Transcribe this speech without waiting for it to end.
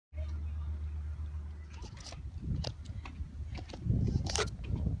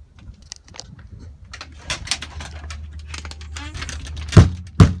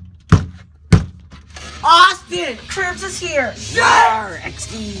Austin, Cribs is here. Yarr,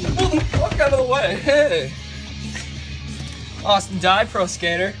 XD. Pull the fuck out of the way. Hey. Austin Dye, pro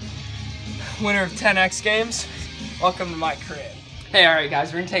skater, winner of 10 X Games. Welcome to my crib. Hey, all right,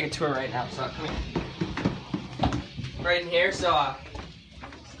 guys, we're gonna take a tour right now. So come here. Right in here. So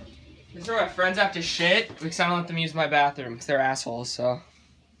these are my friends after shit because I don't let them use my bathroom because they're assholes. So.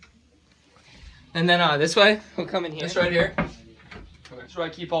 And then this way, we'll come in here. This right here. That's where I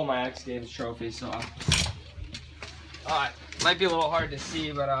keep all my X Games trophies. So, might be a little hard to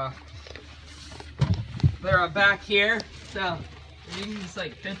see, but they're back here. So you can just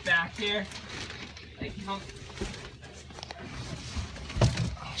like fit back here. Like, oh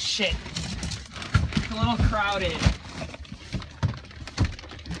shit, it's a little crowded.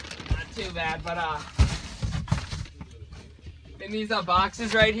 Not too bad, but in these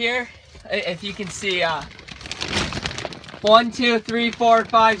boxes right here. If you can see, 1, 2, 3, 4,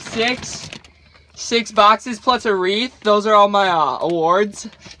 5, 6. 6 boxes plus a wreath. Those are all my awards.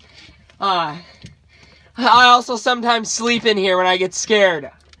 I also sometimes sleep in here when I get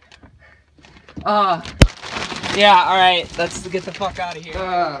scared. Yeah, alright, let's get the fuck out of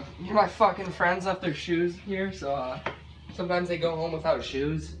here. My fucking friends left their shoes here, so sometimes they go home without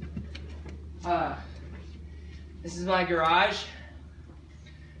shoes. This is my garage.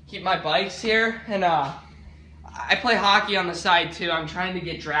 Keep my bikes here, and I play hockey on the side too. I'm trying to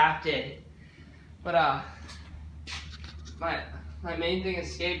get drafted, but my main thing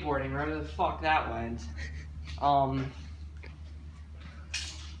is skateboarding. Wherever the fuck that went. Where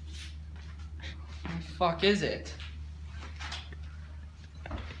the fuck is it?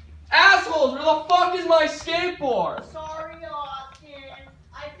 Assholes! Where the fuck is my skateboard? Sorry, Austin.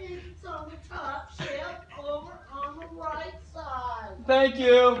 I think it's on the top shelf over on the right side. Thank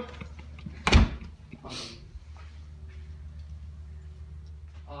you.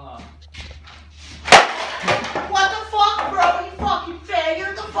 What the fuck, bro? You fucking faggot.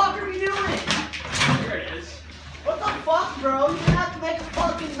 What the fuck are you doing? Here it is. What the fuck, bro? You have to make a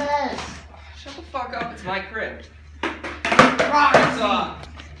fucking mess. Shut the fuck up. It's my crib. Rawr, So,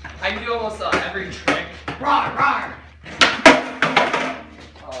 I can do almost every trick. rawr, rawr.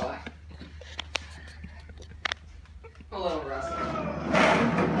 A little rusty.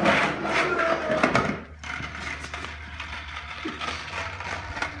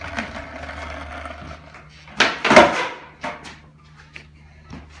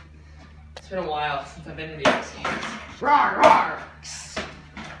 It's been a while since I've been to the X Games. Rawr, rawr.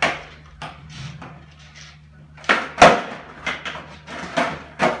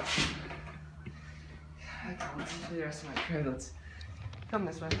 Let's do the rest of my crib. Let's come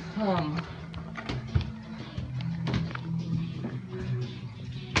this way.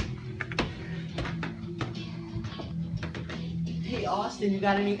 Hey, Austin, you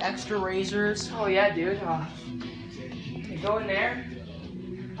got any extra razors? Oh yeah, dude. Go in there.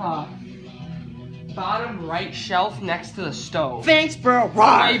 Bottom right shelf next to the stove. Thanks, bro. Way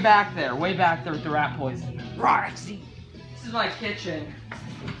Rawr. back there with the rat poison. Rawr, see. This is my kitchen.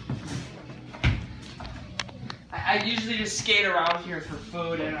 I usually just skate around here for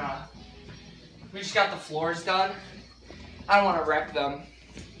food, and we just got the floors done. I don't want to wreck them.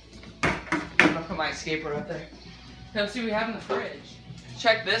 I'm gonna put my skateboard up there. Let's see what we have in the fridge.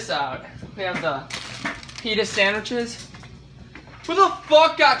 Check this out. We have the pita sandwiches. Who the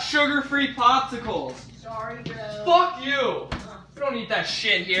fuck got sugar-free popsicles? Sorry, bro. Fuck you! We don't eat that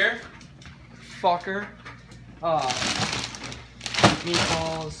shit here. Fucker.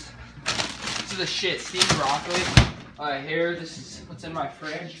 Meatballs. This is the shit. Steamed broccoli. Here, this is what's in my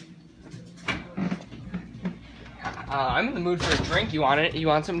fridge. I'm in the mood for a drink. You want it? You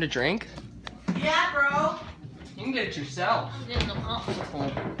want something to drink? Yeah, bro. You can get it yourself. I'm getting a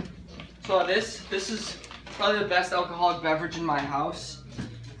popsicle. So this is probably the best alcoholic beverage in my house.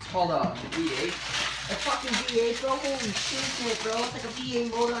 It's called a V8. A fucking V8, bro. Holy shit, bro. It's like a V8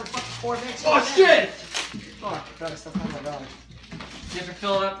 motor on a fucking Corvette. Oh shit! Fuck, I got stuff on my dog. You have to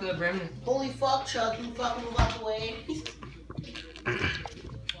fill it up to the brim. Holy fuck, Chuck. You fucking move out the way.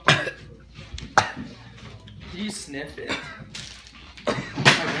 You sniffed it.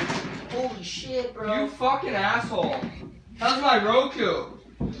 Holy shit, bro. You fucking asshole. How's my Roku?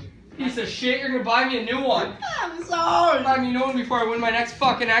 Piece of shit, you're gonna buy me a new one. I'm sorry. Buy me a new one before I win my next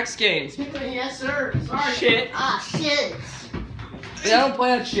fucking X Games. Yes, sir. Sorry. Shit. Ah, shit. Yeah, I don't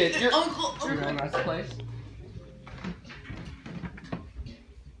play that shit. You're Uncle. in a nice place.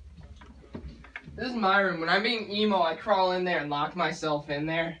 This is my room. When I'm being emo, I crawl in there and lock myself in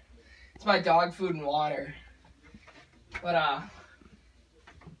there. It's my dog food and water. But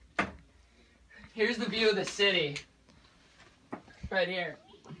here's the view of the city. Right here.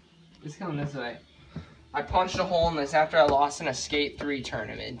 Just coming this way. I punched a hole in this after I lost in a Skate 3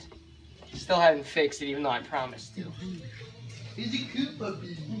 tournament. Still haven't fixed it, even though I promised to. Is it cute,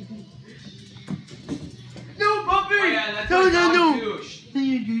 puppy? No, puppy! Oh, yeah, that's No. Douche.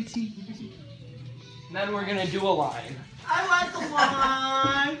 And then we're gonna do a line. I like the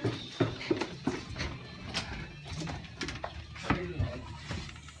line.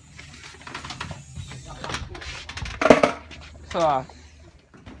 So,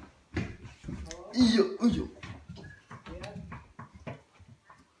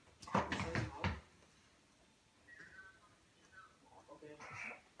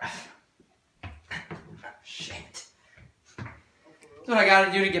 shit. That's what I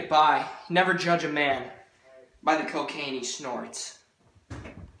gotta do to get by. Never judge a man by the cocaine he snorts.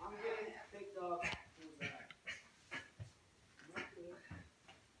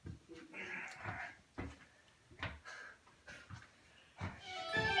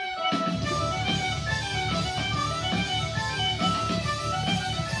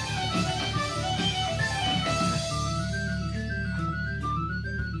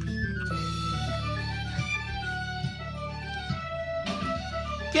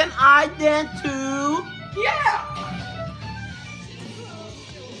 Can I dance too? Yeah!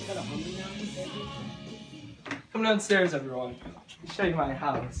 Come downstairs, everyone. I'll show you my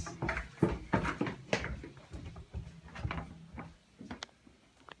house.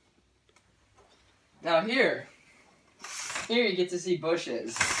 Now here you get to see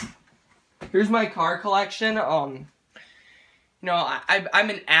bushes. Here's my car collection. I'm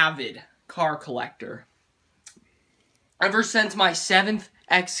an avid car collector. Ever since my 7th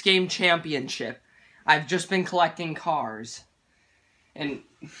X Game Championship, I've just been collecting cars. And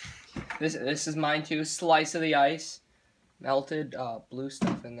this is mine too. Slice of the ice. Melted blue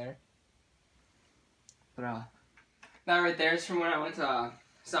stuff in there. But that right there is from when I went to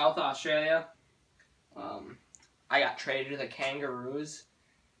South Australia. I got traded to the Kangaroos.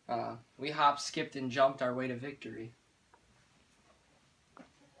 We hopped, skipped, and jumped our way to victory.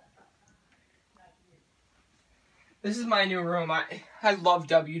 This is my new room. I love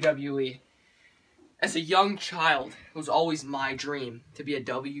WWE. As a young child, it was always my dream to be a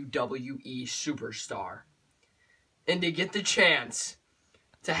WWE superstar. And to get the chance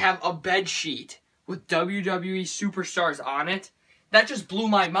to have a bed sheet with WWE superstars on it, that just blew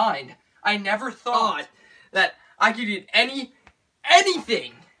my mind. I never thought that I could get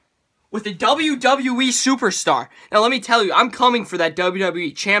anything with a WWE superstar. Now let me tell you, I'm coming for that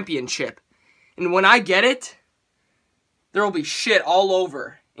WWE championship. And when I get it, there will be shit all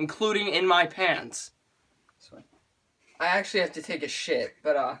over, including in my pants. I actually have to take a shit,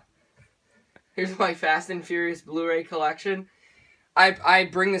 but here's my Fast and Furious Blu-ray collection. I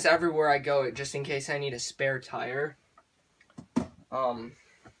bring this everywhere I go, just in case I need a spare tire.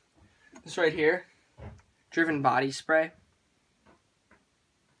 This right here, Driven Body Spray.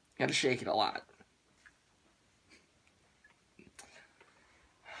 Gotta shake it a lot.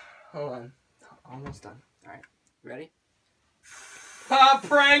 Hold on, almost done. All right, ready? Ha,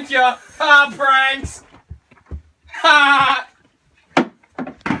 prank ya! Ha, pranks! Ha! I'm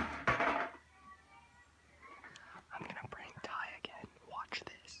gonna prank Ty again. Watch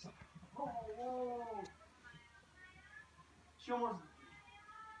this. Oh. She almost...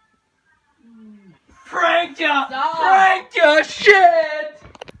 Prank ya! No. Prank ya! Shit!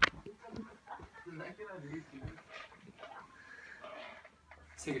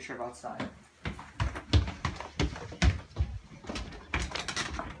 Let's take a trip outside.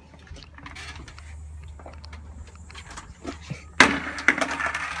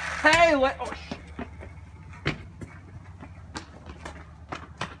 Hey, what? Oh,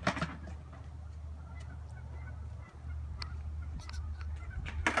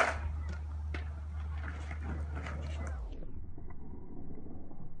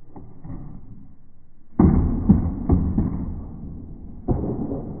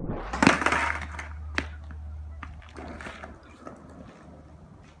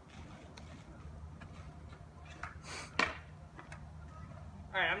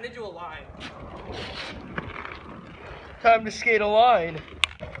 Alright, I'm gonna do a line. Time to skate a line.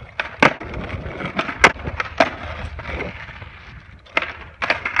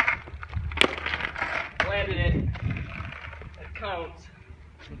 Landed it. That counts.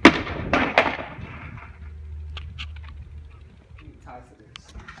 Ty for this.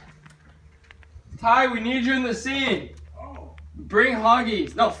 Ty, we need you in the scene. Oh. Bring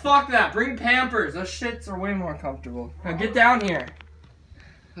Huggies. No, fuck that. Bring Pampers. Those shits are way more comfortable. Now get down here.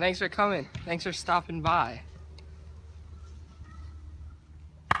 Thanks for coming. Thanks for stopping by.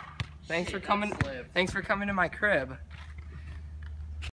 Thanks for coming. Thanks for coming to my crib.